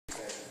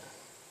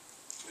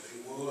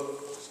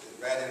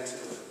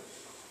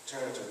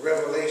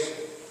Revelation,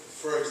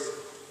 first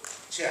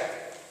chapter.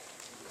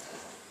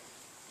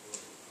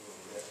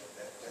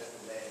 That's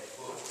the last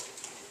book.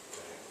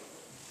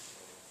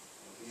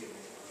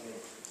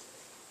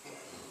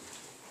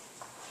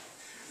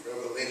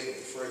 Revelation, the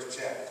first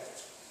chapter.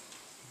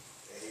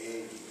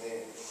 Amen.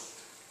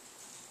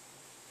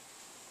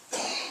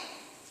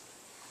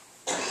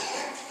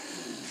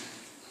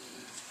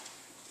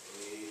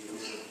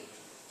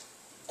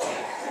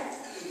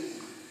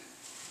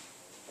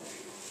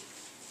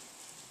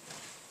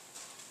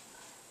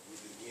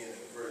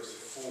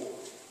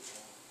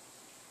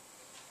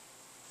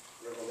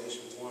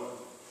 Revelation 1,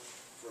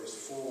 verse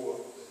 4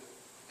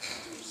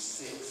 through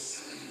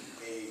 6.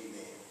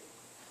 Amen.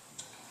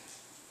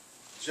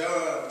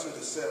 John to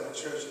the seven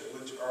churches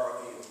which are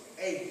in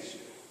Asia,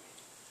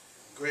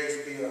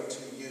 grace be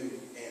unto you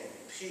and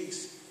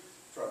peace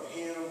from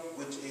him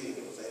which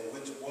is, and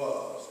which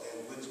was,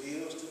 and which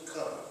is to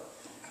come,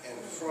 and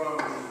from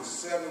the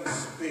seven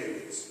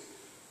spirits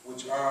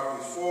which are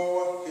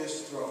before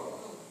his throne,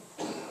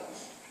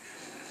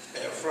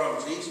 and from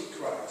Jesus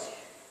Christ,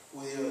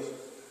 who is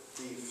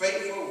the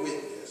faithful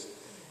witness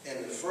and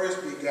the first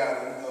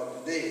begotten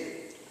of the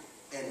dead,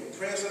 and the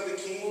prince of the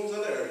kings of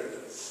the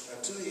earth,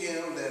 unto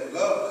him that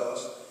loved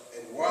us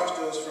and washed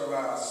us from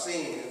our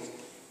sins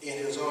in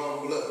his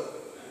own blood,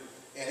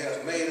 and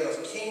has made us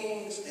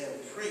kings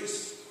and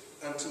priests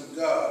unto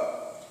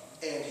God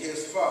and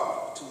his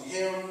Father. To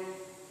him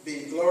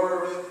be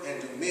glory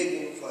and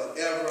dominion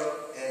forever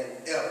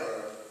and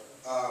ever.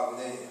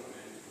 Amen.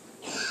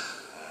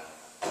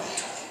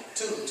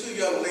 Two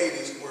young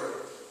ladies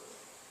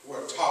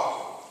were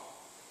talking.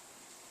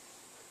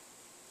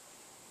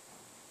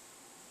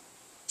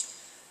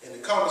 And the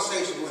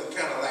conversation went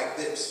kind of like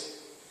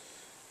this.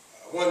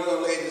 One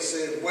young lady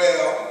said,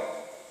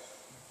 well,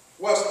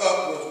 what's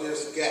up with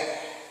this guy?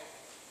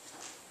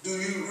 Do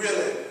you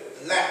really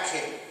like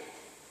him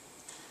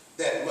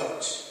that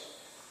much?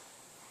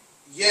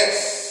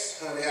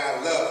 Yes, honey,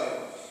 I love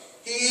him.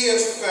 He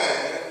is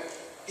fine.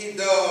 He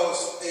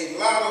does a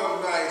lot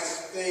of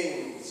nice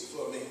things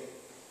for me.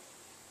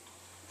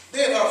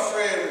 Then her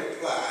friend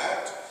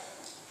replied,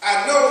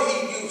 I know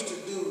he used to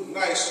do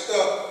nice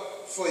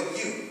stuff for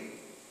you,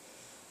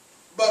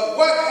 but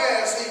what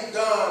has he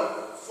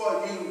done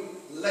for you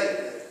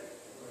lately?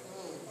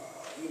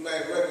 You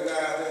may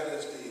recognize that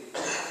as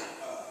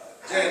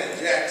the Janet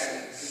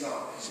Jackson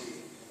song. She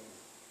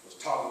was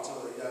talking to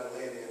a young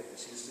lady and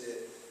she said,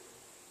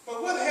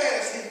 but what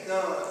has he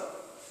done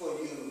for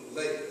you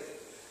lately?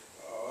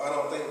 I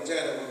don't think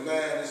Janet was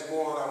mad this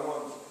morning. I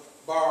want to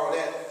borrow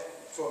that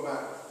for my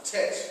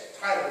text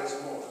title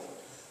this morning.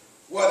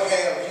 What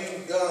have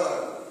you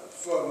done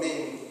for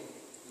me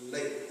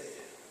lately?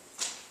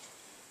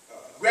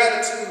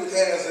 Gratitude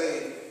has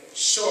a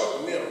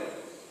short memory.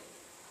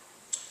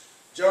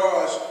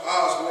 George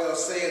Oswell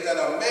said that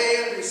a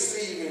man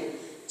receiving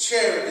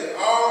charity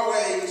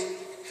always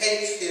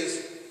hates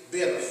his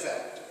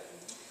benefactor.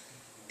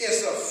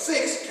 It's a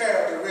fixed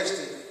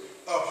characteristic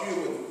of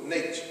human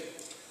nature.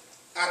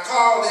 I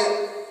call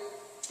it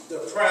the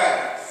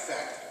pride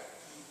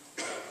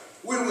factor.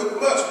 We would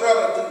much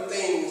rather do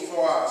things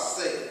for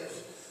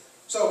ourselves.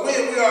 So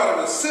when we are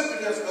the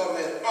recipients of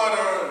an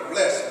unearned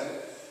blessing,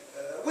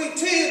 we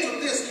tend to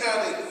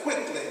discount it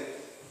quickly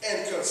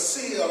and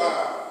conceal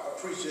our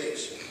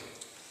appreciation.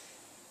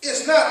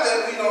 It's not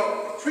that we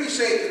don't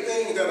appreciate the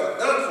things that are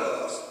done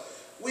for us.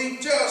 We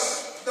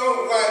just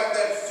don't like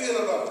that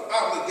feeling of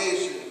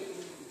obligation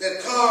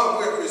that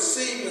comes with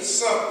receiving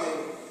something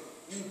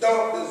you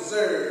don't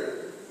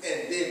deserve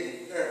and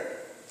didn't earn.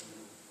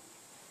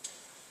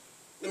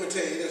 Let me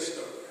tell you this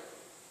story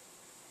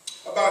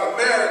about a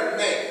married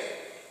man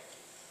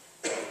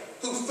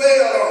who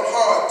fell on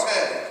hard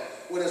times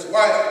when his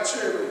wife and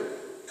children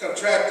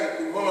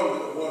contracted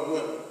pneumonia one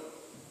winter.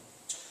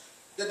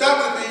 The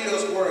doctor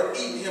bills were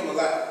eating him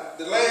alive.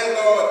 The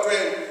landlord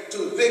threatened to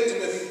evict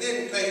him if he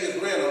didn't pay his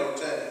rent on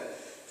time.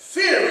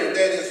 Fearing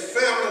that his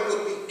family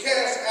would be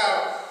cast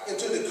out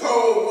into the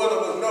cold winter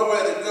with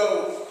nowhere to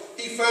go,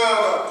 he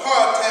found a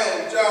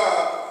part-time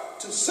job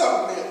to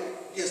supplement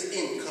his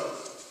income.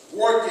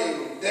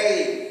 Working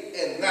day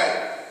and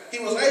night, he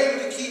was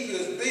able to keep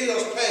his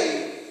bills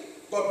paid,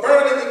 but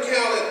burning the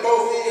count at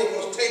both ends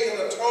was taking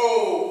a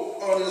toll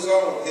on his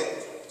own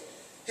health.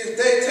 His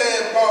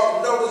daytime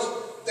boss noticed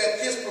that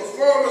his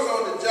performance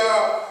on the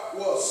job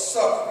was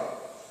suffering.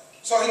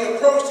 So he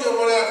approached him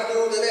one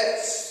afternoon and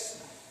asked,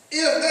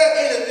 is there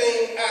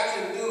anything I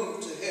can do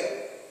to help?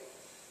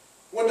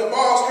 When the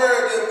boss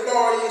heard the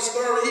employee's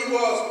story, he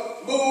was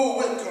moved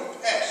with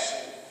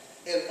compassion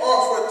and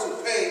offered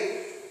to pay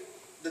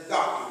the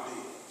doctor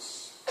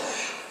bills.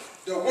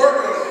 The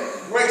worker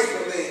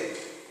gracefully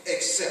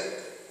accepted.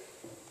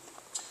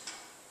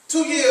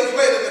 2 years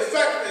later, the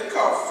factory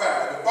caught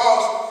fire. The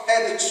boss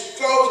had to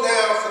close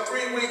down for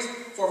 3 weeks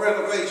for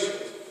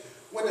renovations.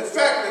 When the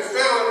factory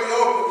finally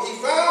reopened, he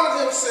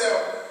found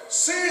himself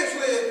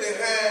seriously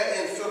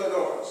behind in filling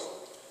orders.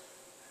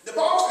 The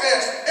boss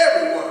asked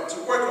everyone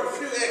to work a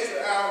few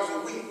extra hours a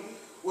week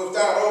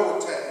without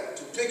overtime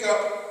to pick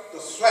up the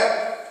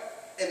slack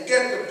and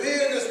get the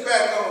business